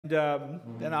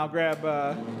Then I'll grab,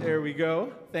 there we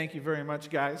go. Thank you very much,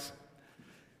 guys.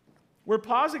 We're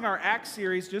pausing our Acts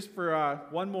series just for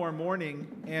one more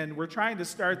morning, and we're trying to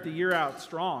start the year out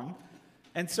strong.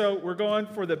 And so we're going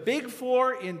for the Big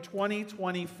Four in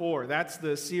 2024. That's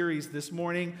the series this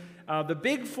morning, the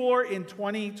Big Four in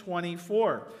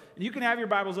 2024. And you can have your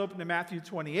Bibles open to Matthew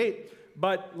 28.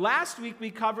 But last week we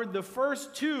covered the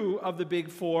first two of the Big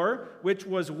Four, which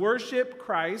was worship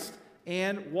Christ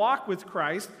and walk with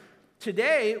Christ.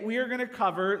 Today, we are going to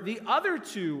cover the other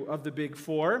two of the Big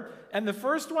Four, and the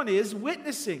first one is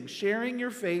witnessing, sharing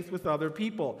your faith with other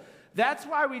people. That's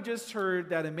why we just heard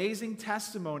that amazing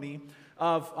testimony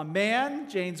of a man,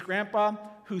 Jane's grandpa,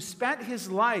 who spent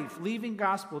his life leaving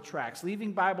gospel tracts,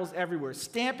 leaving Bibles everywhere,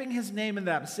 stamping his name in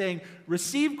them, saying,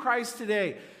 "Receive Christ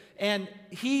today." And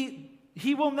he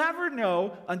will never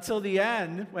know until the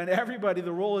end, when everybody,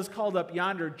 the roll is called up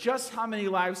yonder, just how many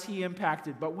lives he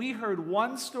impacted. But we heard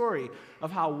one story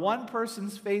of how one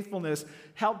person's faithfulness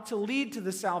helped to lead to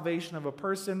the salvation of a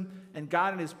person, and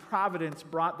God in his providence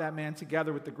brought that man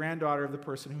together with the granddaughter of the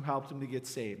person who helped him to get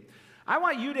saved. I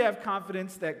want you to have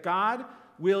confidence that God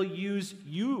will use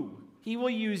you. He will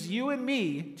use you and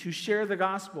me to share the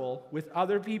gospel with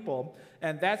other people,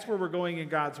 and that's where we're going in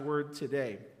God's word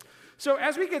today. So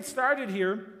as we get started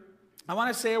here, I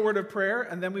want to say a word of prayer,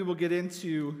 and then we will get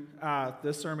into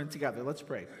the sermon together. Let's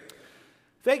pray.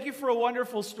 Thank you for a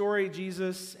wonderful story,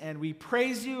 Jesus, and we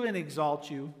praise you and exalt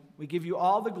you. We give you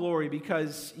all the glory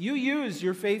because you use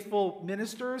your faithful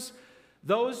ministers,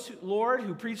 those, Lord,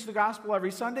 who preach the gospel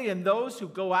every Sunday, and those who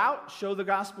go out, show the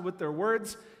gospel with their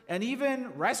words, and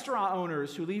even restaurant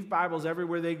owners who leave Bibles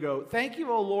everywhere they go. Thank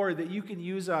you, O Lord, that you can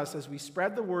use us as we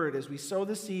spread the word, as we sow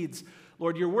the seeds.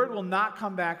 Lord, your word will not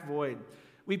come back void.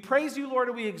 We praise you, Lord,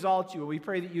 and we exalt you. And we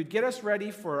pray that you'd get us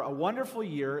ready for a wonderful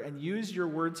year and use your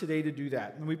word today to do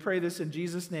that. And we pray this in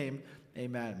Jesus' name,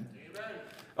 amen. Amen.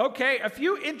 Okay, a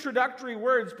few introductory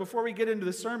words before we get into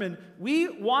the sermon. We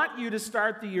want you to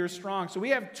start the year strong. So we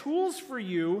have tools for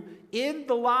you in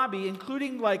the lobby,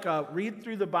 including like a read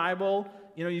through the Bible.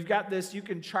 You know, you've got this, you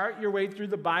can chart your way through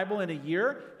the Bible in a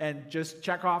year and just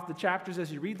check off the chapters as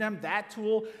you read them. That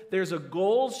tool. There's a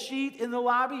goals sheet in the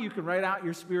lobby. You can write out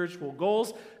your spiritual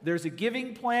goals. There's a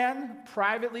giving plan.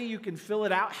 Privately, you can fill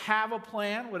it out. Have a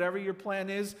plan, whatever your plan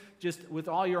is, just with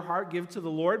all your heart, give to the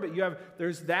Lord. But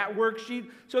there's that worksheet.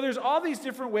 So there's all these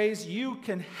different ways you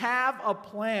can have a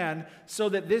plan so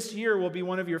that this year will be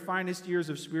one of your finest years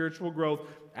of spiritual growth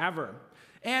ever.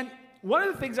 And one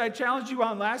of the things I challenged you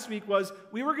on last week was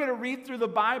we were going to read through the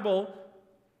Bible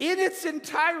in its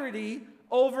entirety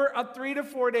over a 3 to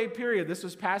 4 day period. This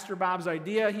was Pastor Bob's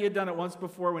idea. He had done it once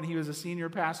before when he was a senior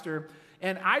pastor.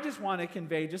 And I just want to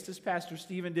convey, just as Pastor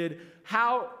Stephen did,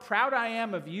 how proud I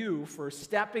am of you for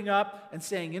stepping up and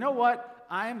saying, you know what?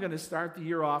 I am going to start the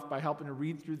year off by helping to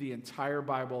read through the entire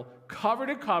Bible, cover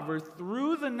to cover,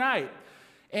 through the night.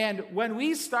 And when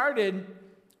we started,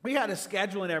 we had a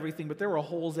schedule and everything, but there were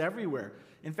holes everywhere.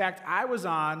 In fact, I was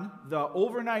on the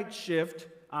overnight shift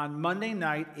on Monday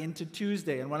night into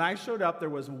Tuesday, and when I showed up, there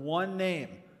was one name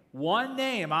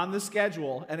on the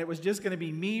schedule, and it was just going to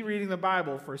be me reading the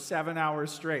Bible for 7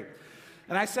 hours straight.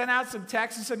 And I sent out some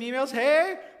texts and some emails.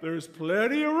 Hey, there's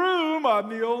plenty of room. I'm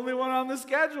the only one on the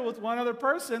schedule with one other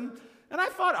person. And I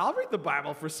thought, I'll read the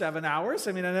Bible for 7 hours.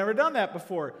 I mean, I've never done that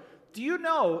before. Do you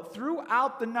know,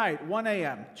 throughout the night, 1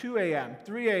 a.m., 2 a.m.,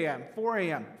 3 a.m., 4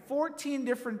 a.m., 14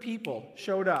 different people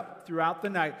showed up throughout the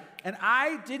night. And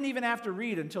I didn't even have to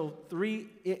read until 3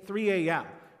 a.m.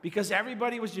 because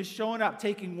everybody was just showing up,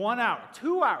 taking 1 hour,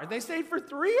 2 hours. They stayed for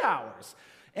 3 hours.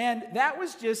 And that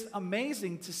was just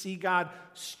amazing to see God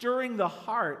stirring the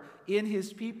heart in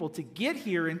his people to get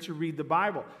here and to read the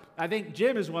Bible. I think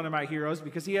Jim is one of my heroes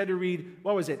because he had to read,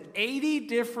 80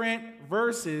 different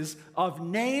verses of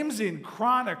names in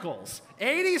Chronicles.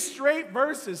 80 straight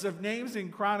verses of names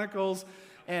in Chronicles.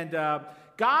 And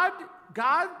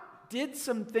God did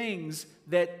some things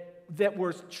that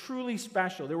were truly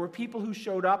special. There were people who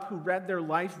showed up who read their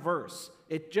life verse.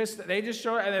 They just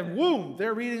showed up, and then boom,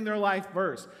 they're reading their life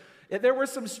verse. There were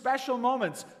some special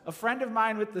moments. A friend of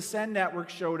mine with the Send Network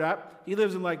showed up. He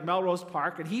lives in like Melrose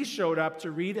Park, and he showed up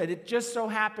to read, and it just so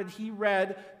happened he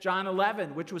read John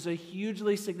 11, which was a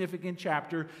hugely significant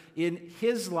chapter in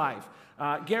his life.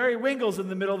 Gary Wingles in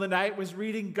the middle of the night was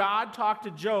reading God talk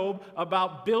to Job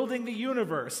about building the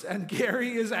universe. And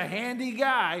Gary is a handy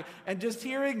guy. And just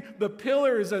hearing the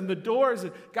pillars and the doors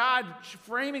and God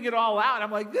framing it all out, I'm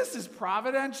like, this is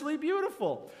providentially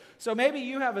beautiful. So maybe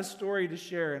you have a story to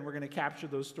share, and we're going to capture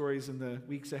those stories in the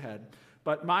weeks ahead.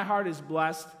 But my heart is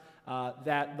blessed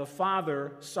that the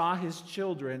Father saw his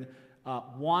children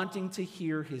wanting to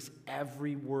hear his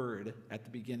every word at the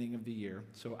beginning of the year.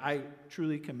 So I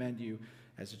truly commend you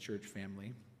as a church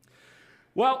family.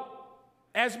 Well,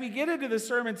 as we get into the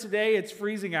sermon today, it's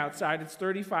freezing outside. It's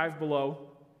 35 below.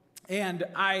 And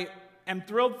I am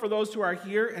thrilled for those who are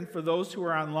here and for those who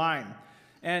are online.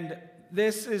 And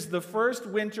this is the first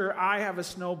winter I have a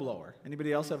snowblower.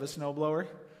 Anybody else have a snowblower?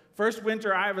 First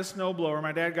winter I have a snowblower.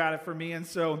 My dad got it for me. And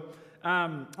so,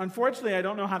 unfortunately, I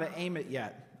don't know how to aim it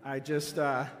yet.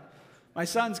 My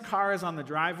son's car is on the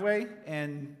driveway.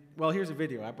 And, well, here's a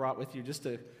video I brought with you just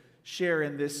to share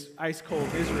in this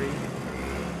ice-cold misery.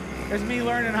 There's me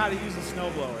learning how to use a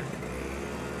snowblower.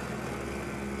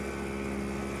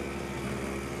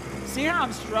 See how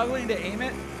I'm struggling to aim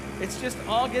it? It's just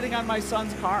all getting on my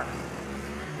son's car.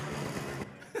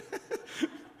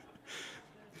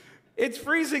 It's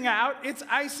freezing out, it's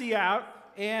icy out,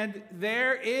 and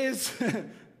there is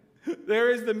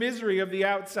the misery of the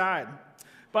outside.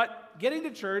 But getting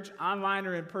to church, online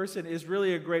or in person, is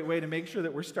really a great way to make sure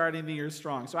that we're starting the year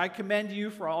strong. So I commend you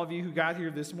for all of you who got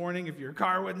here this morning, if your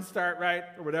car wouldn't start right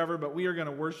or whatever, but we are going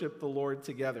to worship the Lord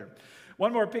together.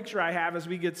 One more picture I have as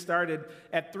we get started.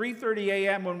 At 3:30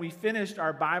 a.m. when we finished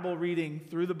our Bible reading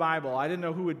through the Bible, I didn't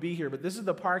know who would be here, but this is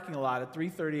the parking lot at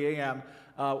 3:30 a.m.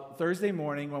 Thursday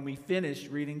morning when we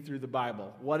finished reading through the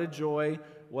Bible. What a joy,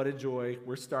 what a joy.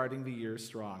 We're starting the year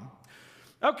strong.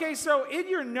 Okay, so in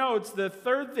your notes, the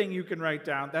third thing you can write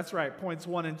down, that's right, points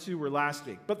 1 and 2 were last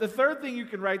week. But the third thing you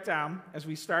can write down as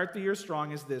we start the year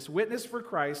strong is this: witness for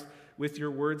Christ with your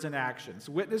words and actions.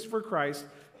 Witness for Christ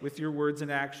with your words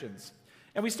and actions.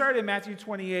 And we started in Matthew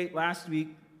 28 last week,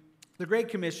 the Great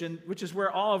Commission, which is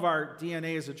where all of our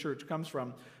DNA as a church comes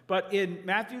from. But in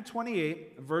Matthew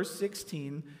 28, verse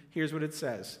 16, here's what it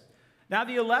says. Now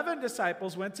the 11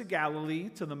 disciples went to Galilee,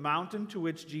 to the mountain to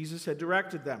which Jesus had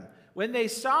directed them. When they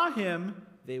saw him,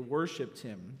 they worshipped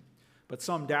him, but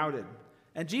some doubted.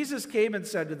 And Jesus came and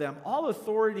said to them, all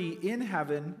authority in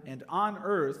heaven and on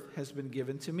earth has been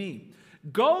given to me.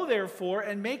 Go, therefore,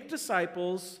 and make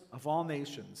disciples of all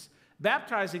nations,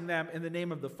 baptizing them in the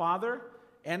name of the Father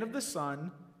and of the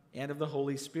Son and of the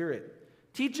Holy Spirit,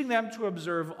 teaching them to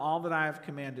observe all that I have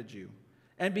commanded you.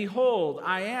 And behold,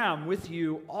 I am with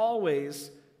you always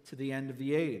to the end of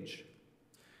the age.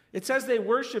 It says they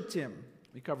worshiped him.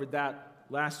 We covered that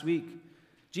last week.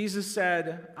 Jesus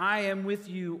said, I am with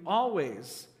you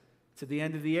always to the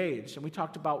end of the age. And we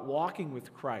talked about walking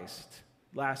with Christ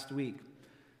last week.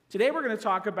 Today we're going to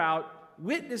talk about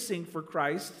witnessing for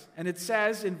Christ, and it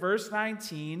says in verse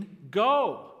 19,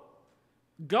 go,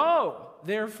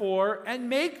 therefore, and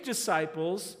make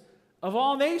disciples of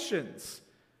all nations.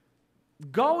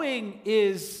 Going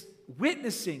is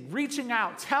witnessing, reaching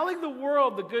out, telling the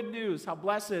world the good news. How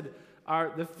blessed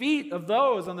are the feet of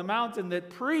those on the mountain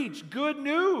that preach good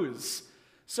news.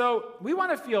 So we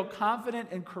want to feel confident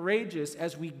and courageous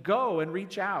as we go and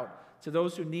reach out to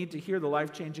those who need to hear the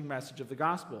life-changing message of the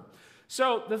gospel.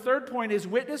 So the third point is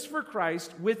witness for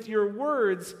Christ with your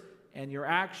words and your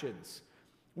actions.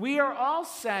 We are all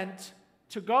sent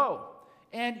to go.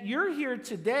 And you're here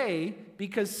today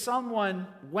because someone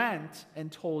went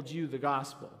and told you the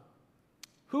gospel.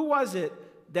 Who was it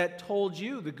that told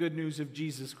you the good news of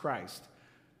Jesus Christ?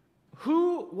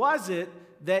 Who was it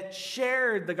that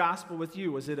shared the gospel with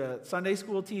you? Was it a Sunday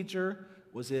school teacher?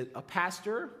 Was it a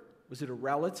pastor? Was it a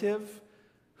relative?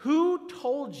 Who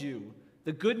told you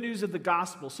the good news of the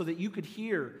gospel so that you could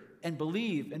hear and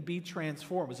believe and be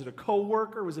transformed? Was it a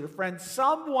coworker? Was it a friend?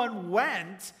 Someone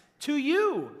went to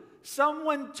you.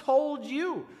 Someone told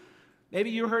you. Maybe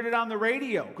you heard it on the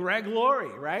radio, Greg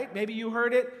Laurie, right? Maybe you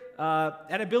heard it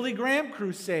at a Billy Graham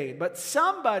crusade. But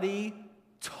somebody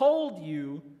told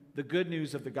you the good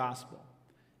news of the gospel,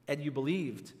 and you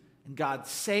believed, and God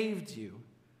saved you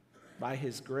by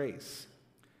his grace.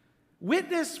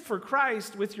 Witness for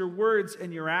Christ with your words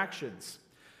and your actions.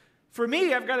 For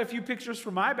me, I've got a few pictures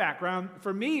from my background.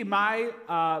 For me, my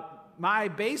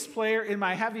bass player in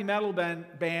my heavy metal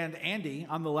band, Andy,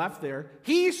 on the left there,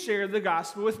 he shared the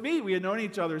gospel with me. We had known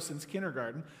each other since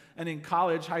kindergarten. And in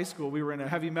college, high school, we were in a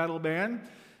heavy metal band.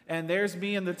 And there's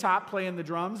me in the top playing the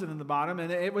drums and in the bottom.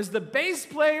 And it was the bass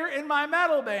player in my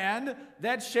metal band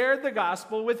that shared the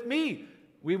gospel with me.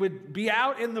 We would be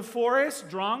out in the forest,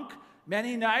 drunk,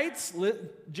 many nights,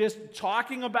 just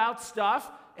talking about stuff.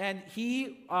 And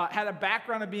he had a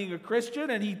background of being a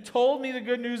Christian, and he told me the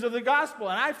good news of the gospel.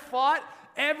 And I fought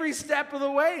every step of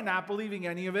the way, not believing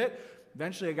any of it.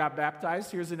 Eventually, I got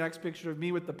baptized. Here's the next picture of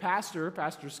me with the pastor,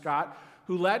 Pastor Scott,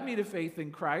 who led me to faith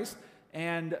in Christ.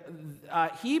 And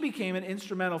he became an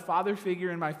instrumental father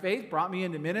figure in my faith, brought me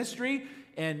into ministry,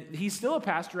 and he's still a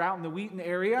pastor out in the Wheaton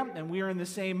area, and we are in the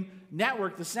same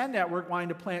network, the Send Network, wanting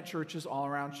to plant churches all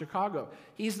around Chicago.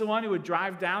 He's the one who would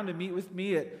drive down to meet with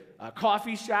me at a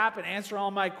coffee shop and answer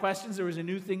all my questions. There was a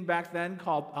new thing back then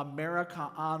called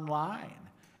America Online,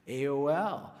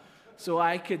 AOL. So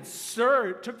I could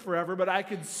search, took forever, but I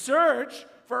could search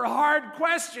for hard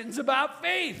questions about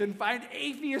faith and find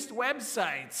atheist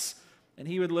websites. And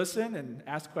he would listen and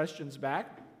ask questions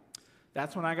back.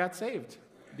 That's when I got saved.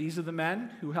 These are the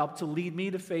men who helped to lead me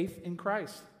to faith in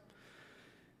Christ.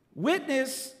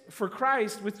 Witness for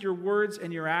Christ with your words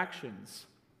and your actions.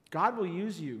 God will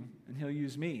use you, and he'll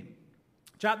use me.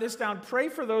 Jot this down. Pray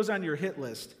for those on your hit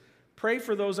list. Pray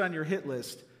for those on your hit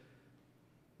list.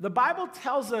 The Bible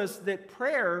tells us that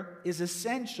prayer is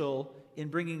essential in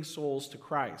bringing souls to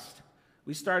Christ.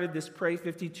 We started this Pray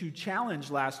 52 challenge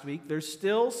last week. There's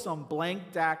still some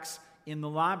blank decks in the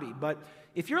lobby. But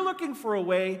if you're looking for a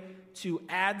way to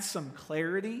add some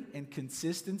clarity and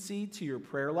consistency to your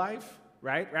prayer life,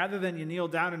 right? Rather than you kneel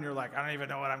down and you're like, I don't even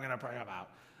know what I'm going to pray about.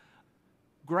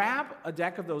 Grab a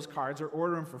deck of those cards or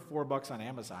order them for $4 on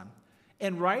Amazon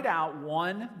and write out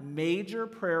one major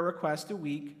prayer request a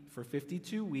week for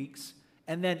 52 weeks.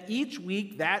 And then each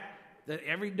week that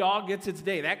every dog gets its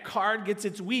day. That card gets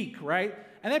its week, right?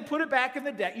 And then put it back in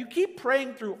the deck. You keep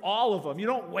praying through all of them. You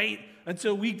don't wait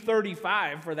until week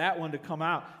 35 for that one to come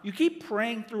out. You keep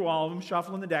praying through all of them,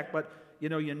 shuffling the deck, but you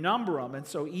number them. And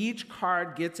so each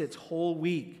card gets its whole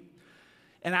week.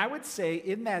 And I would say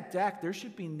in that deck, there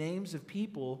should be names of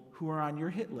people who are on your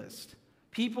hit list.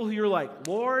 People who you're like,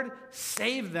 Lord,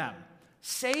 save them.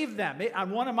 Save them.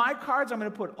 On one of my cards, I'm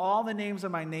going to put all the names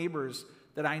of my neighbors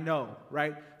that I know,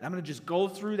 right? I'm going to just go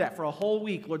through that for a whole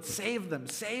week. Lord, save them,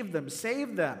 save them,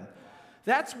 save them.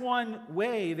 That's one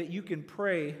way that you can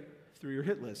pray through your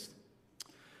hit list.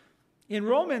 In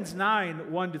Romans 9,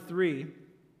 1-3,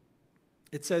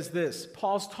 it says this.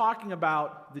 Paul's talking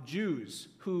about the Jews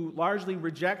who largely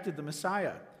rejected the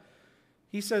Messiah.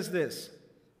 He says this,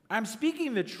 I'm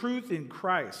speaking the truth in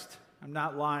Christ. I'm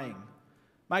not lying.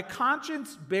 My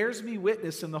conscience bears me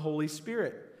witness in the Holy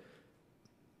Spirit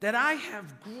that I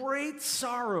have great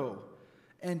sorrow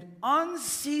and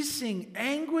unceasing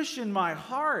anguish in my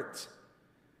heart.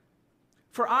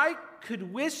 For I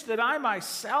could wish that I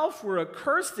myself were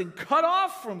accursed and cut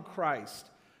off from Christ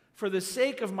for the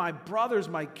sake of my brothers,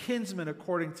 my kinsmen,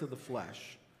 according to the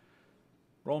flesh.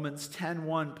 Romans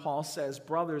 10:1, Paul says,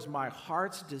 brothers, my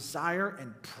heart's desire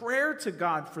and prayer to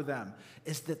God for them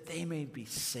is that they may be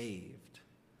saved.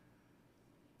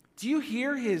 Do you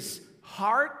hear his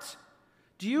heart?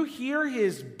 Do you hear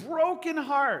his broken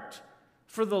heart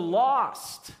for the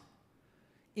lost?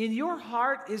 In your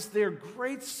heart is there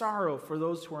great sorrow for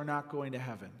those who are not going to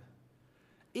heaven.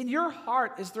 In your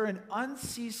heart is there an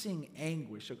unceasing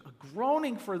anguish, a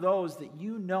groaning for those that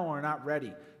you know are not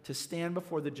ready to stand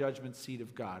before the judgment seat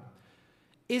of God.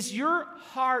 Is your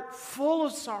heart full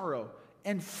of sorrow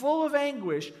and full of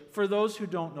anguish for those who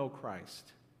don't know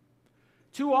Christ?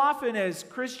 Too often as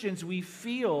Christians we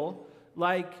feel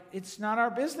like it's not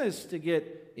our business to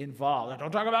get involved.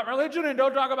 Don't talk about religion and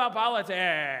don't talk about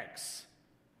politics.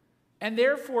 And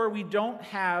therefore, we don't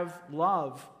have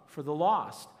love for the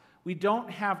lost. We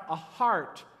don't have a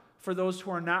heart for those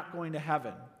who are not going to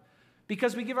heaven.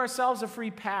 Because we give ourselves a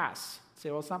free pass.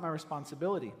 Say, well, it's not my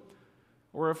responsibility.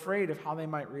 We're afraid of how they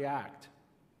might react.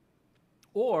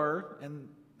 Or, and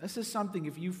this is something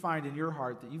if you find in your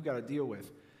heart that you've got to deal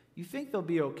with, you think they'll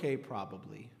be okay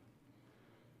probably.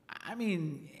 I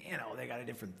mean, they got a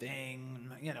different thing,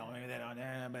 maybe they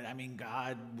don't, but I mean,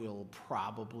 God will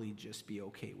probably just be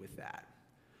okay with that.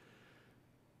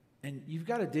 And you've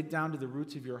got to dig down to the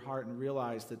roots of your heart and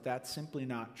realize that that's simply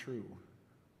not true.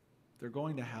 They're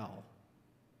going to hell.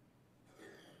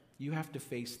 You have to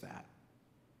face that.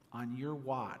 On your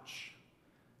watch,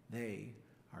 they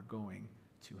are going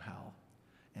to hell.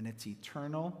 And it's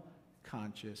eternal,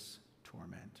 conscious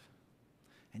torment.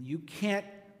 And you can't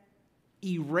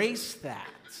erase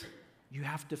that. You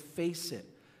have to face it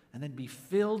and then be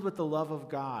filled with the love of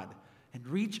God and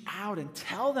reach out and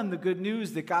tell them the good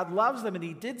news that God loves them and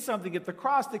he did something at the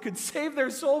cross that could save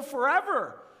their soul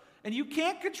forever. And you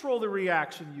can't control the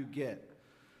reaction you get.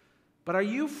 But are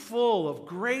you full of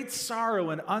great sorrow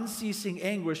and unceasing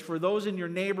anguish for those in your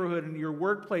neighborhood and your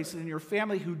workplace and in your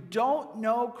family who don't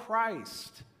know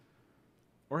Christ?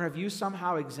 Or have you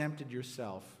somehow exempted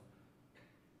yourself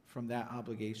from that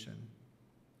obligation?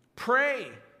 Pray.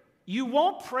 You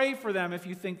won't pray for them if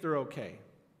you think they're okay.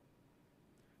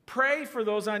 Pray for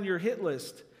those on your hit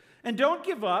list. And don't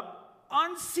give up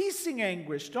unceasing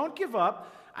anguish. Don't give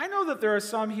up. I know that there are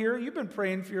some here, you've been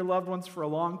praying for your loved ones for a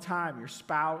long time, your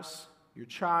spouse, your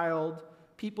child,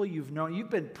 people you've known. You've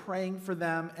been praying for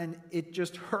them, and it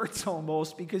just hurts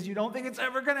almost because you don't think it's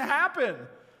ever going to happen.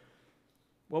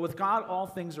 Well, with God, all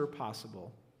things are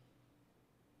possible.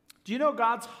 Do you know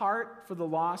God's heart for the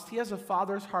lost? He has a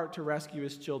father's heart to rescue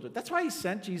his children. That's why he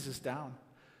sent Jesus down.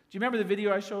 Do you remember the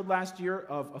video I showed last year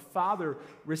of a father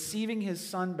receiving his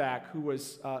son back who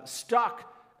was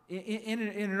stuck in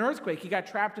an earthquake? He got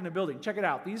trapped in a building. Check it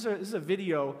out. This is a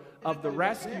video of the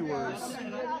rescuers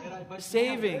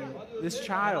saving this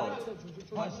child.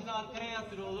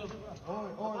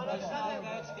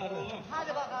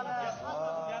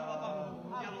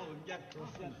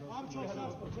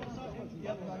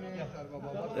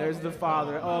 There's the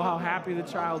father. Oh, how happy the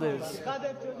child is.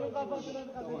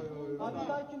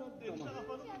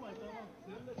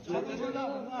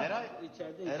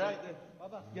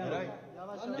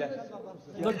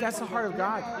 Look, that's the heart of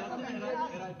God.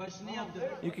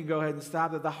 You can go ahead and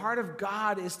stop it. The heart of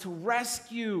God is to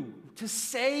rescue, to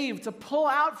save, to pull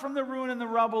out from the ruin and the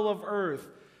rubble of earth.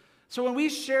 So when we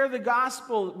share the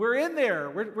gospel, we're in there.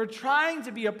 We're trying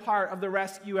to be a part of the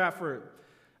rescue effort.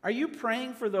 Are you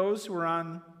praying for those who are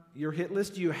on your hit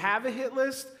list? Do you have a hit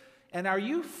list? And are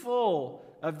you full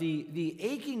of the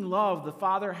aching love the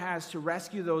Father has to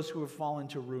rescue those who have fallen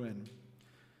to ruin?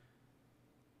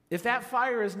 If that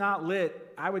fire is not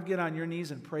lit, I would get on your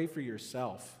knees and pray for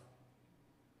yourself.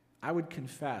 I would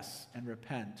confess and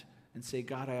repent and say,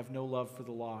 God, I have no love for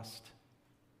the lost.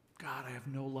 God, I have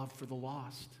no love for the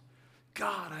lost.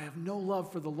 God, I have no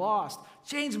love for the lost.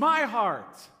 Change my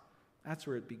heart. That's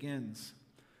where it begins.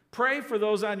 Pray for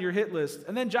those on your hit list.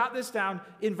 And then jot this down.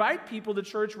 Invite people to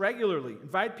church regularly.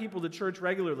 Invite people to church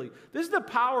regularly. This is the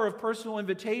power of personal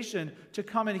invitation to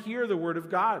come and hear the Word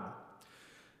of God.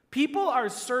 People are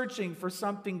searching for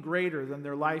something greater than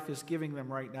their life is giving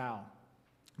them right now.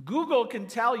 Google can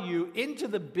tell you into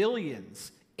the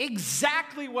billions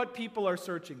exactly what people are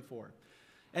searching for.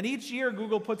 And each year,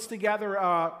 Google puts together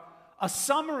a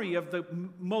summary of the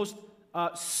most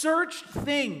searched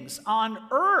things on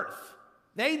earth.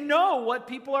 They know what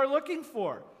people are looking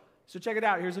for. So check it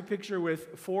out. Here's a picture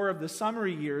with 4 of the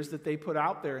summary years that they put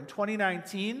out there. In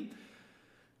 2019,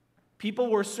 people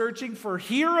were searching for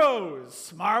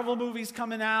heroes. Marvel movies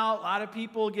coming out, a lot of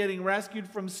people getting rescued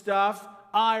from stuff.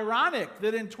 Ironic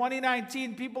that in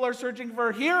 2019, people are searching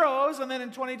for heroes, and then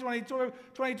in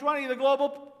 2020, the global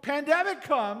pandemic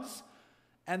comes,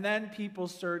 and then people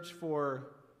search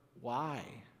for why.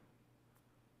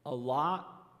 A lot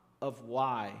of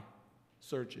why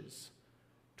searches.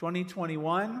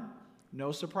 2021,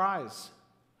 no surprise.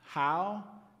 How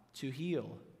to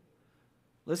heal.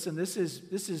 Listen, this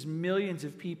is millions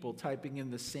of people typing in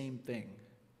the same thing.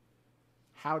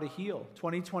 How to heal.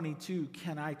 2022,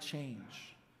 can I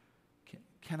change?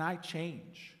 Can I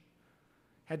change?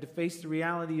 Had to face the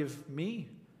reality of me.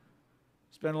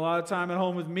 Spent a lot of time at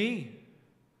home with me.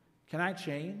 Can I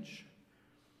change?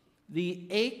 The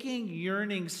aching,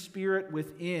 yearning spirit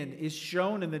within is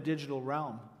shown in the digital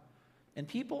realm. And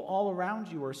people all around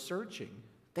you are searching.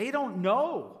 They don't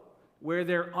know where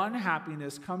their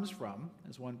unhappiness comes from,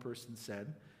 as one person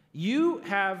said. You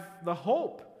have the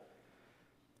hope.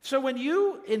 So when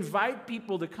you invite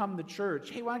people to come to church,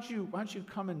 hey, why don't you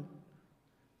come and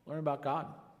learn about God?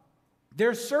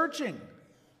 They're searching.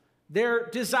 They're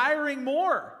desiring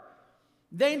more.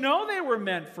 They know they were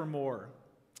meant for more.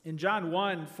 In John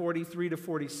 1, 43 to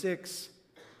 46,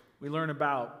 we learn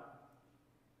about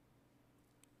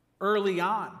early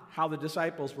on how the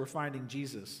disciples were finding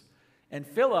Jesus. And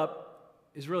Philip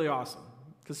is really awesome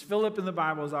because Philip in the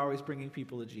Bible is always bringing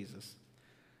people to Jesus.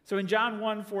 So in John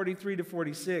 1, 43 to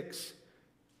 46,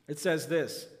 it says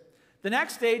this. The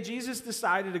next day, Jesus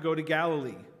decided to go to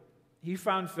Galilee. He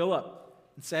found Philip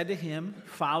and said to him,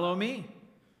 "Follow me."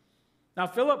 Now,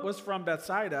 Philip was from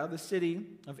Bethsaida, the city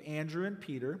of Andrew and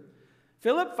Peter.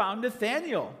 Philip found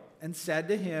Nathanael and said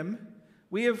to him,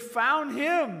 "We have found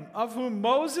him of whom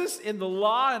Moses in the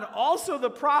law and also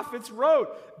the prophets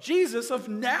wrote, Jesus of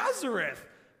Nazareth,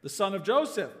 the son of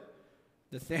Joseph."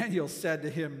 Nathanael said to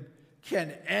him,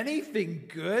 "Can anything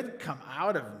good come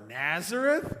out of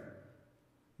Nazareth?"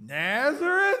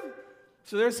 Nazareth?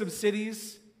 So there's some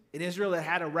cities in Israel that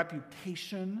had a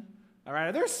reputation. All right,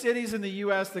 are there cities in the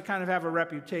U.S. that kind of have a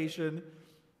reputation?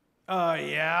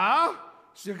 Yeah,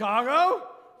 Chicago,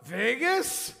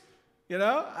 Vegas,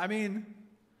 I mean,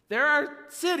 there are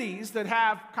cities that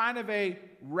have kind of a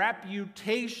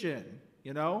reputation,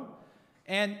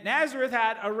 and Nazareth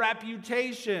had a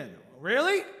reputation.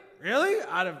 Really?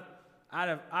 Out of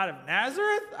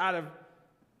Nazareth?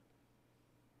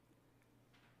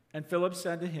 And Philip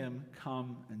said to him,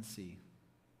 come and see.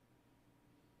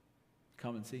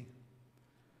 Come and see.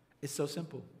 It's so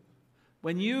simple.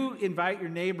 When you invite your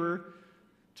neighbor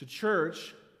to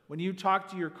church, when you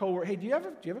talk to your coworker, hey, do you have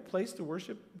a place to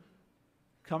worship?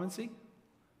 Come and see.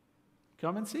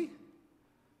 Come and see.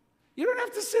 You don't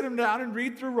have to sit him down and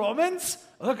read through Romans.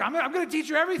 Look, I'm going to teach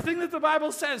you everything that the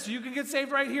Bible says so you can get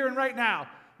saved right here and right now.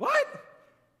 What?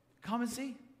 Come and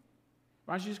see.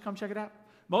 Why don't you just come check it out?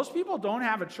 Most people don't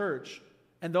have a church,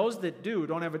 and those that do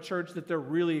don't have a church that they're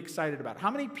really excited about.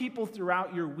 How many people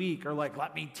throughout your week are like,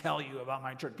 let me tell you about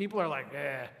my church? People are like,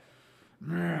 I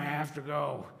have to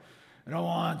go. I don't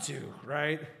want to,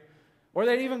 right? Or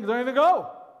they don't even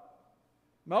go.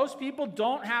 Most people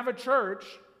don't have a church,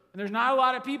 and there's not a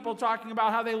lot of people talking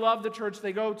about how they love the church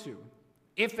they go to,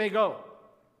 if they go.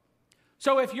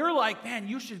 So if you're like, man,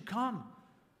 you should come.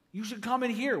 You should come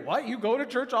in here. What? You go to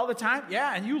church all the time?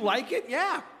 Yeah. And you like it?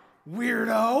 Yeah.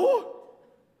 Weirdo.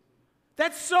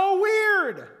 That's so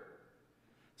weird.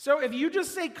 So if you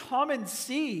just say, come and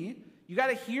see, you got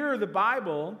to hear the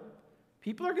Bible,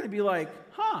 people are going to be like,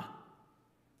 huh.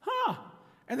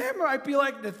 And they might be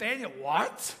like, Nathaniel,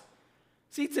 what?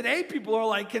 See, today people are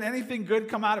like, can anything good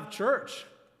come out of church?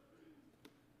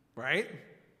 Right?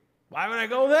 Why would I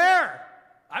go there?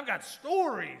 I've got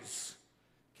stories.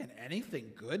 Can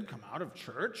anything good come out of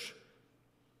church?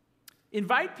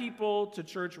 Invite people to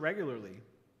church regularly.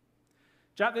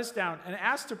 Jot this down and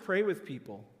ask to pray with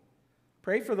people.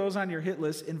 Pray for those on your hit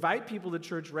list. Invite people to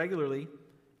church regularly.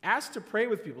 Ask to pray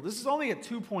with people. This is only a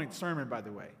 2-point sermon, by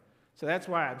the way. So that's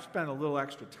why I've spent a little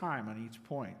extra time on each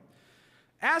point.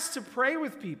 Ask to pray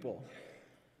with people.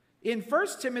 In 1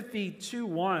 Timothy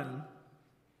 2:1,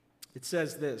 it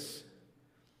says this.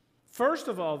 First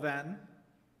of all, then,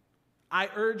 I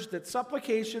urge that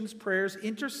supplications, prayers,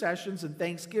 intercessions, and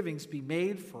thanksgivings be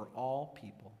made for all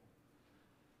people.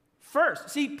 First,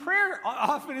 see, prayer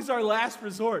often is our last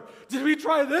resort. Did we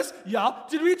try this? Yeah.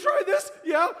 Did we try this?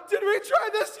 Yeah. Did we try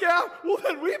this? Yeah. Well,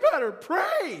 then we better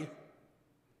pray.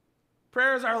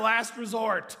 Prayer is our last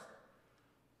resort.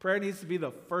 Prayer needs to be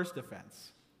the first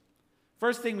offense.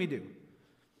 First thing we do.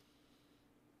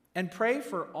 And pray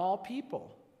for all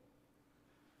people.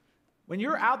 When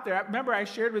you're out there, remember I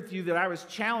shared with you that I was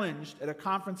challenged at a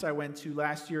conference I went to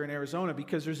last year in Arizona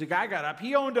because there's a guy got up.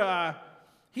 He owned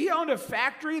a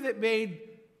factory that made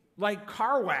like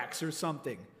car wax or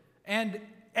something. And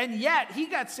yet he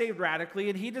got saved radically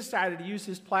and he decided to use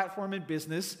his platform in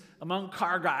business among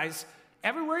car guys.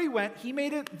 Everywhere he went, he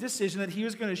made a decision that he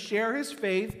was going to share his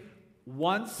faith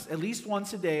at least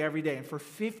once a day, every day. And for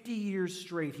 50 years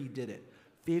straight, he did it.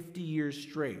 50 years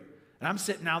straight. And I'm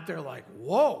sitting out there like,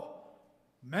 whoa.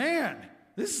 Man,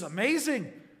 this is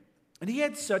amazing. And he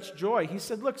had such joy. He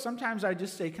said, look, sometimes I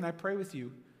just say, can I pray with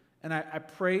you? And I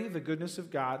pray the goodness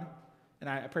of God. And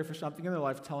I pray for something in their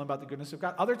life, tell them about the goodness of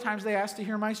God. Other times they ask to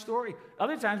hear my story.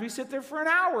 Other times we sit there for an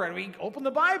hour and we open the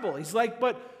Bible. He's like,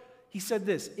 but he said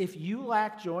this, if you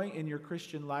lack joy in your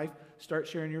Christian life, start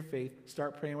sharing your faith,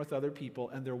 start praying with other people,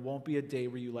 and there won't be a day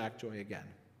where you lack joy again.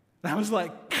 And I was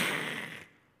like,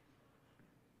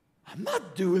 I'm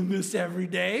not doing this every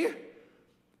day.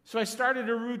 So I started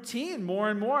a routine more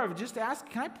and more of just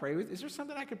asking, can I pray with? Is there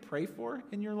something I could pray for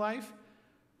in your life?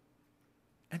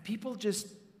 And people just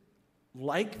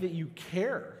like that you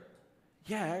care.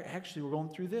 Yeah, actually, we're going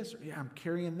through this. Yeah, I'm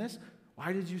carrying this.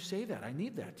 Why did you say that? I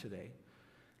need that today.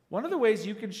 One of the ways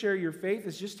you can share your faith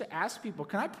is just to ask people,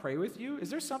 can I pray with you? Is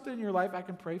there something in your life I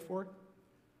can pray for?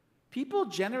 People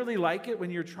generally like it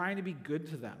when you're trying to be good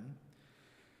to them.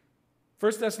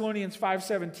 1 Thessalonians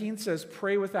 5:17 says,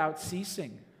 pray without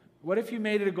ceasing. What if you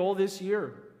made it a goal this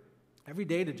year, every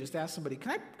day, to just ask somebody,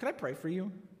 can I pray for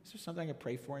you? Is there something I can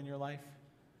pray for in your life?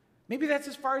 Maybe that's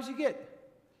as far as you get.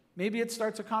 Maybe it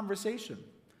starts a conversation.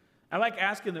 I like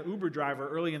asking the Uber driver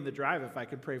early in the drive if I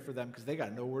could pray for them because they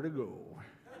got nowhere to go.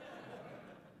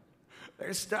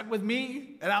 They're stuck with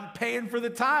me, and I'm paying for the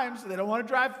time, so they don't want to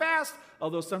drive fast,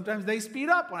 although sometimes they speed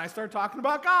up when I start talking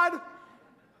about God.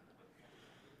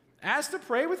 Ask to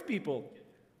pray with people.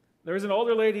 There was an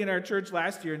older lady in our church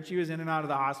last year, and she was in and out of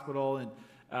the hospital, and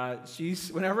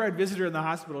whenever I'd visit her in the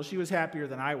hospital, she was happier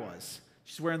than I was.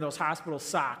 She's wearing those hospital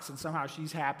socks, and somehow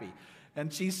she's happy.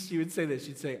 And she would say this.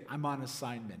 She'd say, I'm on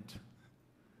assignment.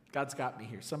 God's got me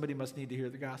here. Somebody must need to hear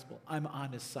the gospel. I'm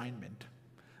on assignment.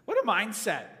 What a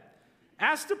mindset.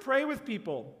 Ask to pray with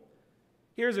people.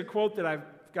 Here's a quote that I've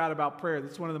got about prayer.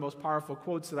 That's one of the most powerful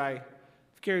quotes that I've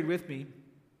carried with me.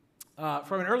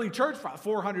 From an early church,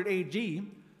 400 AD,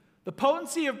 the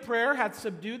potency of prayer had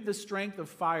subdued the strength of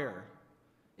fire.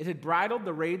 It had bridled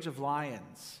the rage of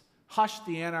lions, hushed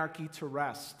the anarchy to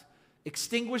rest,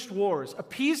 extinguished wars,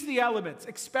 appeased the elements,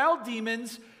 expelled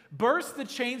demons, burst the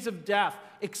chains of death,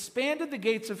 expanded the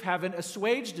gates of heaven,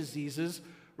 assuaged diseases,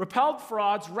 repelled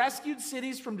frauds, rescued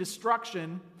cities from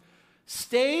destruction,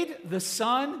 stayed the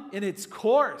sun in its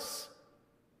course.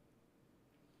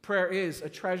 Prayer is a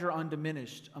treasure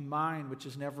undiminished, a mine which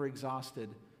is never exhausted.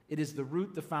 It is the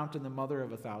root, the fountain, the mother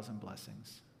of 1,000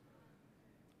 blessings.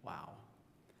 Wow.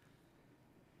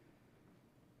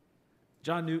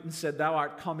 John Newton said, "Thou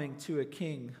art coming to a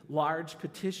king. Large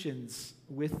petitions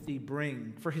with thee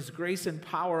bring. For his grace and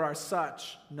power are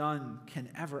such, none can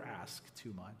ever ask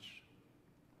too much."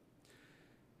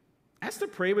 Ask to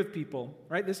pray with people.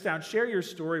 Write this down. Share your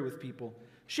story with people.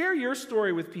 Share your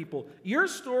story with people. Your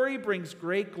story brings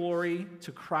great glory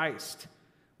to Christ.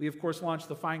 We, of course, launched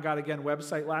the Find God Again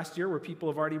website last year where people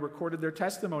have already recorded their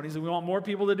testimonies, and we want more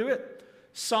people to do it.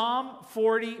 Psalm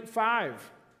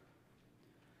 45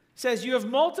 says, "You have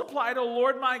multiplied, O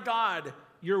Lord my God,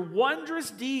 your wondrous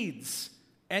deeds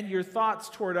and your thoughts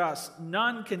toward us.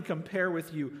 None can compare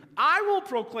with you. I will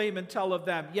proclaim and tell of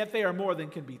them, yet they are more than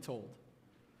can be told."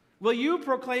 Will you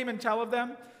proclaim and tell of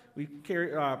them? We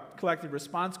collected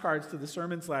response cards to the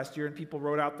sermons last year, and people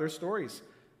wrote out their stories.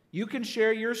 You can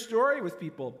share your story with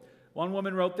people. One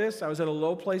woman wrote this: "I was at a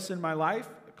low place in my life.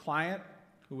 A client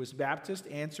who was Baptist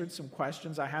answered some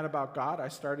questions I had about God. I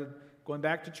started going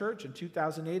back to church. In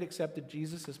 2008, accepted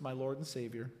Jesus as my Lord and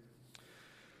Savior."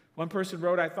 One person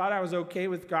wrote, "I thought I was okay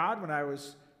with God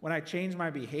when I changed my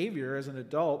behavior as an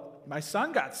adult. My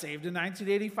son got saved in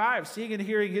 1985. Seeing and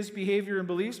hearing his behavior and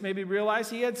beliefs made me realize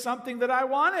he had something that I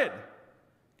wanted.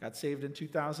 Got saved in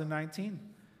 2019.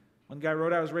 One guy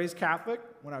wrote, "I was raised Catholic.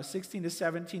 When I was 16 to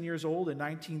 17 years old in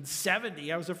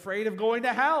 1970, I was afraid of going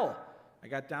to hell. I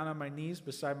got down on my knees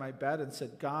beside my bed and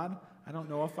said, 'God, I don't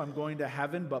know if I'm going to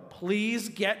heaven, but please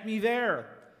get me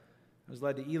there.' I was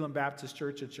led to Elam Baptist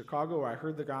Church in Chicago, where I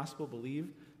heard the gospel, believed,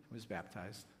 and was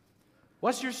baptized."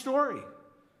 What's your story?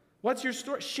 What's your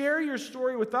story? Share your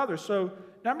story with others. So,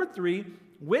 number 3,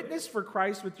 witness for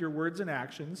Christ with your words and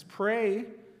actions. Pray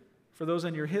for those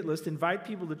on your hit list. Invite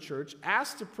people to church.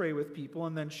 Ask to pray with people,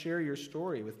 and then share your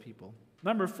story with people.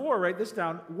 Number 4, write this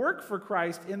down. Work for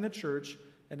Christ in the church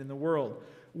and in the world.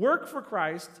 Work for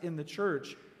Christ in the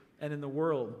church and in the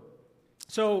world.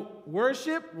 So,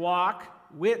 worship, walk,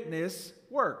 witness,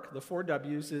 work. The 4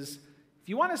 W's is, if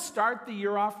you want to start the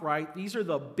year off right, these are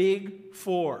the big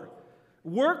 4.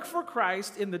 Work for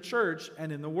Christ in the church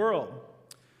and in the world.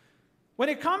 When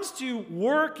it comes to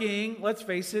working, let's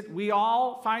face it, we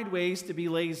all find ways to be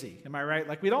lazy. Am I right?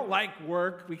 Like, we don't like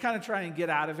work. We kind of try and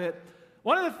get out of it.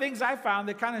 One of the things I found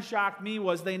that kind of shocked me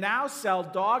was they now sell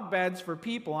dog beds for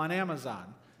people on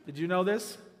Amazon. Did you know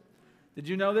this? Did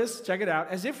you know this? Check it out.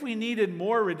 As if we needed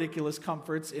more ridiculous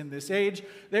comforts in this age,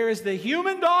 there is the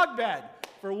human dog bed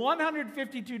for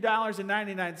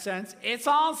 $152.99. It's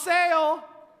on sale.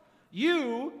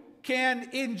 You can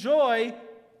enjoy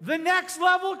the next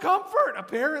level comfort,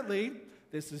 apparently.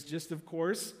 This is just, of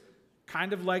course,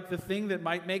 kind of like the thing that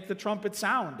might make the trumpet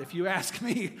sound, if you ask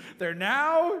me. They're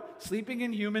now sleeping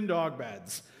in human dog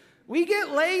beds. We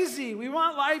get lazy. We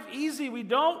want life easy. We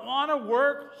don't want to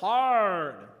work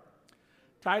hard.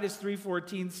 Titus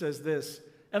 3:14 says this,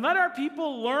 "And let our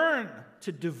people learn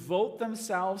to devote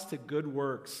themselves to good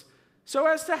works, so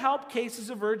as to help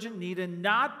cases of urgent need and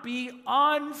not be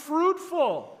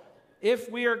unfruitful."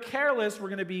 If we are careless, we're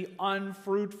going to be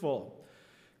unfruitful.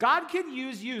 God can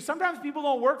use you. Sometimes people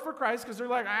don't work for Christ because they're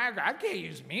like, God can't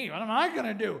use me. What am I going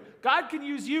to do? God can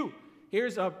use you.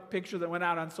 Here's a picture that went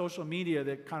out on social media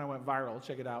that kind of went viral.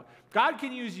 Check it out. God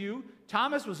can use you.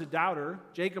 Thomas was a doubter.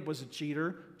 Jacob was a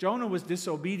cheater. Jonah was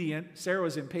disobedient. Sarah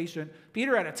was impatient.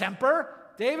 Peter had a temper.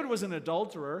 David was an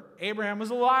adulterer. Abraham was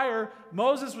a liar.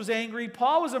 Moses was angry.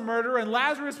 Paul was a murderer. And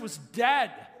Lazarus was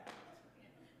dead.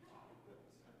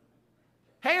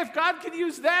 Hey, if God can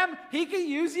use them, he can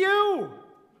use you.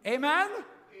 Amen?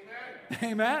 Amen.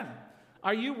 Amen.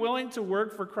 Are you willing to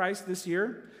work for Christ this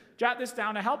year? Jot this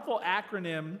down. A helpful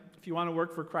acronym, if you want to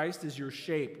work for Christ, is your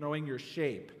shape, knowing your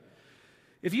shape.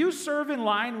 If you serve in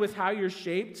line with how you're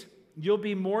shaped, you'll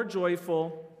be more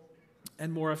joyful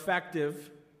and more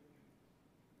effective.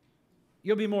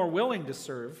 You'll be more willing to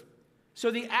serve.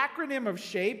 So the acronym of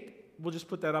SHAPE, we'll just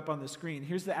put that up on the screen.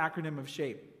 Here's the acronym of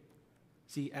SHAPE.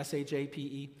 See,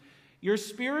 SHAPE. Your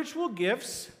spiritual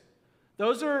gifts,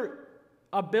 those are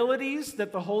abilities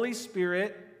that the Holy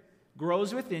Spirit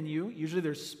grows within you. Usually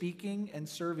there's speaking and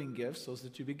serving gifts. Those are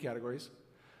the 2 big categories.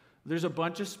 There's a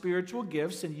bunch of spiritual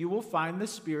gifts, and you will find the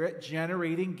Spirit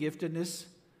generating giftedness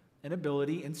and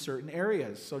ability in certain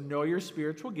areas. So know your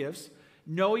spiritual gifts.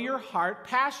 Know your heart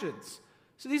passions.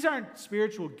 So these aren't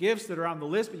spiritual gifts that are on the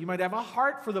list, but you might have a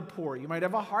heart for the poor. You might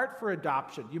have a heart for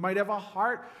adoption. You might have a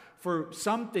heart for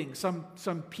something,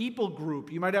 some people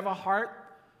group. You might have a heart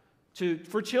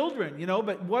for children,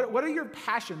 but what are your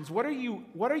passions? What are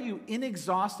you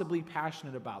inexhaustibly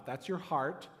passionate about? That's your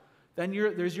heart. Then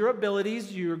there's your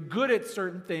abilities. You're good at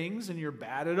certain things and you're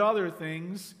bad at other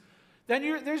things.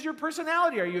 Then there's your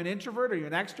personality. Are you an introvert? Are you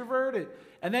an extrovert?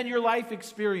 And then your life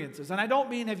experiences. And I don't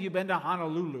mean have you been to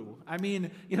Honolulu. I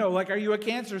mean, are you a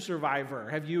cancer survivor?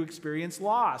 Have you experienced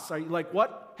loss? Are you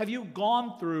what have you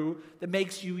gone through that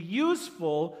makes you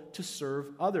useful to serve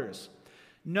others?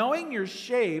 Knowing your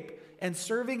shape and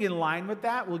serving in line with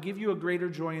that will give you a greater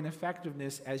joy and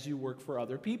effectiveness as you work for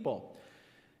other people.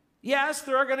 Yes,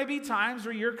 there are going to be times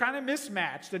where you're kind of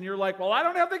mismatched and you're like, well, I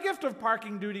don't have the gift of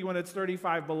parking duty when it's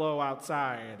 35 below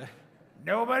outside.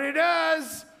 Nobody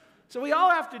does. So we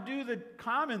all have to do the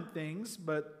common things,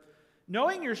 but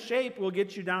knowing your shape will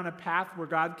get you down a path where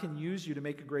God can use you to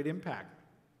make a great impact.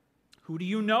 Who do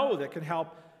you know that can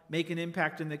help make an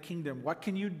impact in the kingdom? What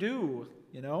can you do?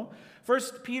 1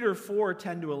 Peter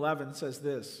 4:10-11 says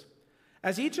this,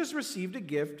 as each has received a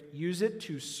gift, use it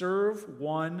to serve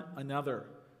one another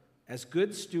as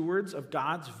good stewards of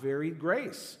God's varied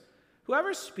grace.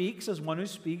 Whoever speaks as one who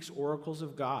speaks oracles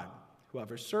of God.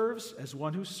 Whoever serves as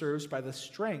one who serves by the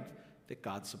strength that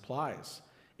God supplies,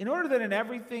 in order that in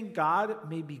everything God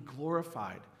may be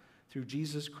glorified through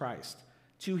Jesus Christ.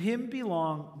 To him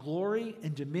belong glory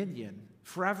and dominion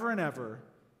forever and ever.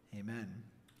 Amen.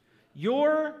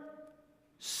 Your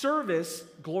service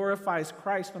glorifies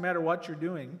Christ no matter what you're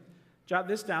doing. Jot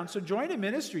this down. So join a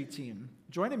ministry team.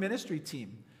 Join a ministry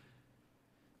team.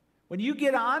 When you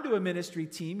get onto a ministry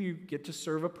team, you get to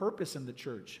serve a purpose in the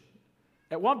church.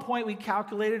 At one point, we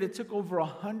calculated it took over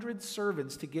 100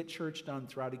 servants to get church done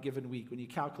throughout a given week. When you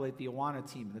calculate the Awana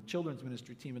team, and the children's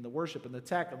ministry team, and the worship, and the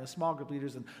tech, and the small group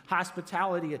leaders, and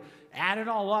hospitality, add it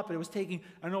all up, and it was taking,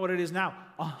 I don't know what it is now,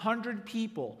 100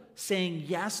 people saying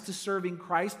yes to serving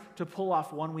Christ to pull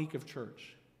off 1 week of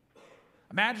church.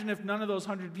 Imagine if none of those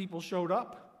 100 people showed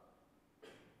up.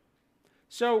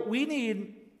 So we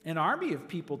need an army of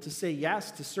people to say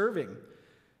yes to serving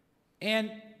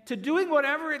and to doing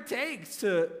whatever it takes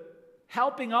to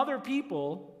helping other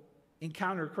people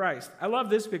encounter Christ. I love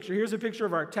this picture. Here's a picture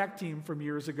of our tech team from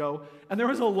years ago, and there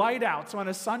was a light out. So on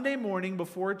a Sunday morning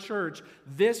before church,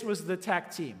 this was the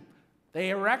tech team. They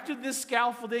erected this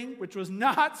scaffolding, which was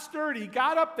not sturdy,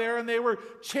 got up there, and they were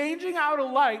changing out a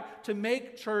light to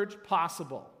make church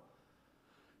possible.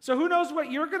 So who knows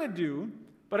what you're going to do,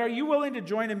 but are you willing to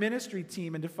join a ministry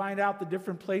team and to find out the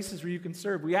different places where you can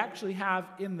serve? We actually have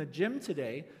in the gym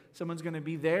today, someone's going to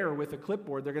be there with a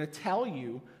clipboard. They're going to tell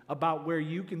you about where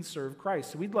you can serve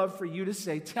Christ. So we'd love for you to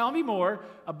say, tell me more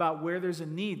about where there's a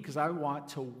need, because I want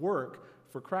to work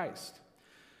for Christ.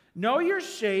 Know your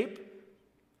shape.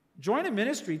 Join a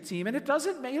ministry team, and you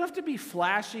don't have to be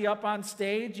flashy up on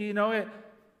stage.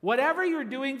 Whatever you're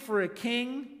doing for a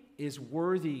king is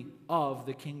worthy of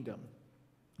the kingdom.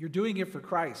 You're doing it for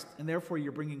Christ, and therefore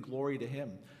you're bringing glory to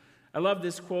him. I love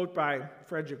this quote by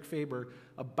Frederick Faber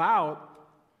about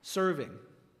serving.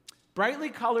 Brightly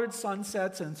colored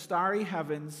sunsets and starry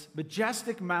heavens,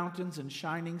 majestic mountains and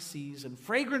shining seas, and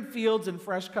fragrant fields and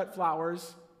fresh-cut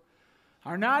flowers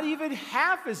are not even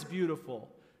half as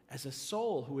beautiful as a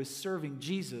soul who is serving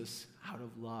Jesus out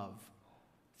of love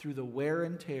through the wear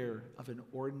and tear of an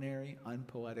ordinary,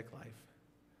 unpoetic life.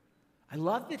 I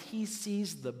love that he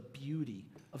sees the beauty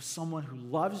of someone who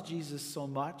loves Jesus so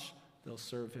much, they'll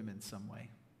serve him in some way.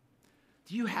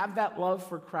 Do you have that love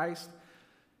for Christ?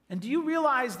 And do you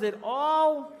realize that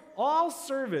all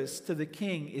service to the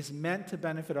King is meant to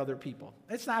benefit other people?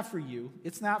 It's not for you.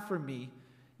 It's not for me.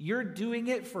 You're doing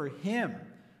it for him,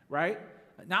 right?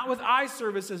 Not with eye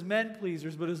service as men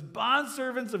pleasers, but as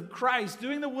bondservants of Christ,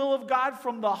 doing the will of God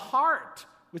from the heart,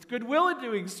 with goodwill in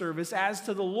doing service as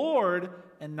to the Lord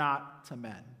and not to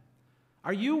men.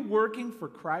 Are you working for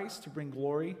Christ to bring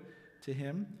glory to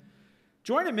him?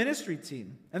 Join a ministry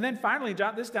team. And then finally,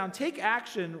 jot this down, take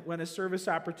action when a service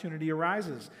opportunity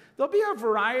arises. There'll be a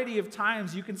variety of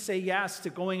times you can say yes to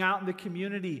going out in the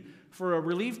community for a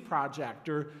relief project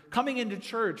or coming into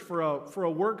church for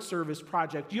a work service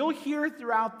project. You'll hear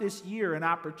throughout this year an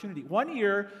opportunity. One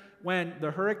year when the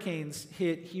hurricanes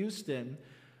hit Houston,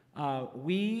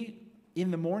 we, in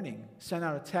the morning, sent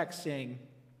out a text saying,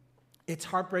 it's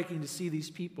heartbreaking to see these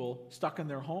people stuck in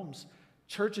their homes.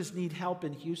 Churches need help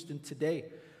in Houston today.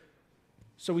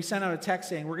 So we sent out a text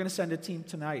saying, we're going to send a team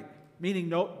tonight.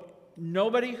 Meaning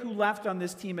nobody who left on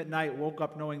this team at night woke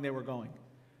up knowing they were going.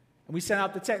 And we sent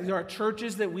out the text. There are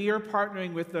churches that we are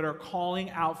partnering with that are calling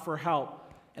out for help.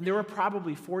 And there were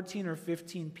probably 14 or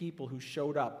 15 people who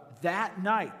showed up that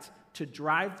night to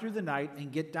drive through the night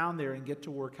and get down there and get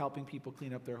to work helping people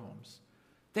clean up their homes.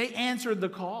 They answered the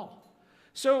call.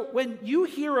 So when you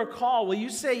hear a call, will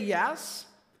you say yes?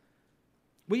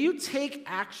 Will you take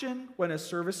action when a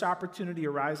service opportunity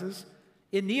arises?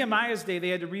 In Nehemiah's day, they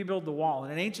had to rebuild the wall.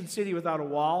 And an ancient city without a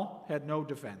wall had no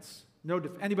defense.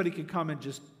 Anybody could come and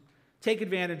just take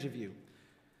advantage of you.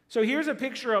 So here's a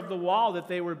picture of the wall that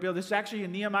they were building. This is actually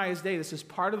in Nehemiah's day. This is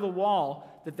part of the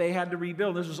wall that they had to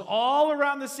rebuild. This was all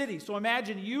around the city. So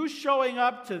imagine you showing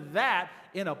up to that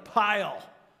in a pile,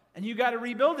 and you got to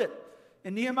rebuild it.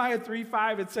 In Nehemiah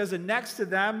 3:5, it says, and next to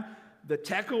them, the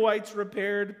Tekoites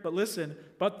repaired, but listen,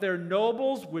 but their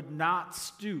nobles would not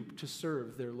stoop to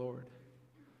serve their Lord.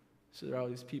 So there are all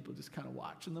these people just kind of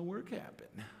watching the work happen.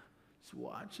 Just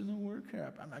watching the work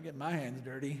happen. I'm not getting my hands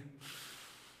dirty.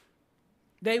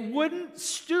 They wouldn't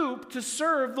stoop to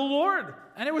serve the Lord.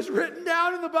 And it was written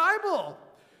down in the Bible.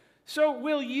 So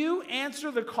will you answer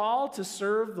the call to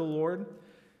serve the Lord?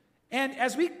 And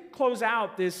as we close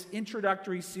out this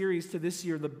introductory series to this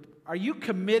year, are you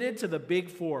committed to the big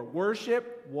four?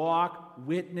 Worship, walk,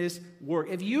 witness, work.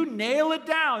 If you nail it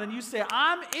down and you say,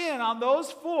 I'm in on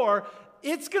those four,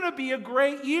 it's going to be a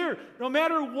great year, no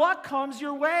matter what comes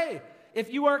your way.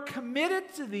 If you are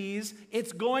committed to these,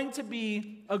 it's going to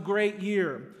be a great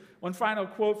year. One final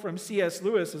quote from C.S.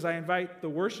 Lewis as I invite the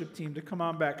worship team to come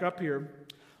on back up here.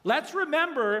 Let's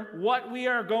remember what we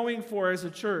are going for as a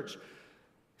church.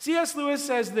 C.S. Lewis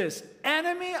says this,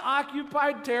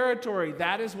 enemy-occupied territory,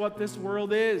 that is what this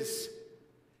world is.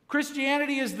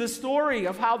 Christianity is the story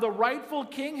of how the rightful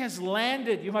king has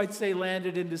landed, you might say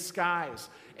landed in disguise,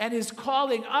 and is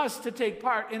calling us to take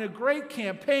part in a great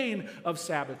campaign of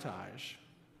sabotage.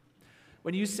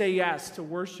 When you say yes to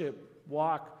worship,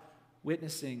 walk,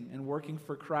 witnessing, and working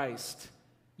for Christ,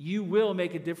 you will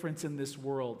make a difference in this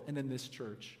world and in this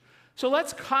church. So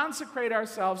let's consecrate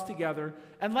ourselves together,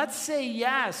 and let's say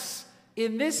yes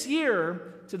in this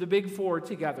year to the big four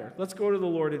together. Let's go to the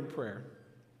Lord in prayer.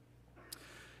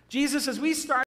 Jesus, as we start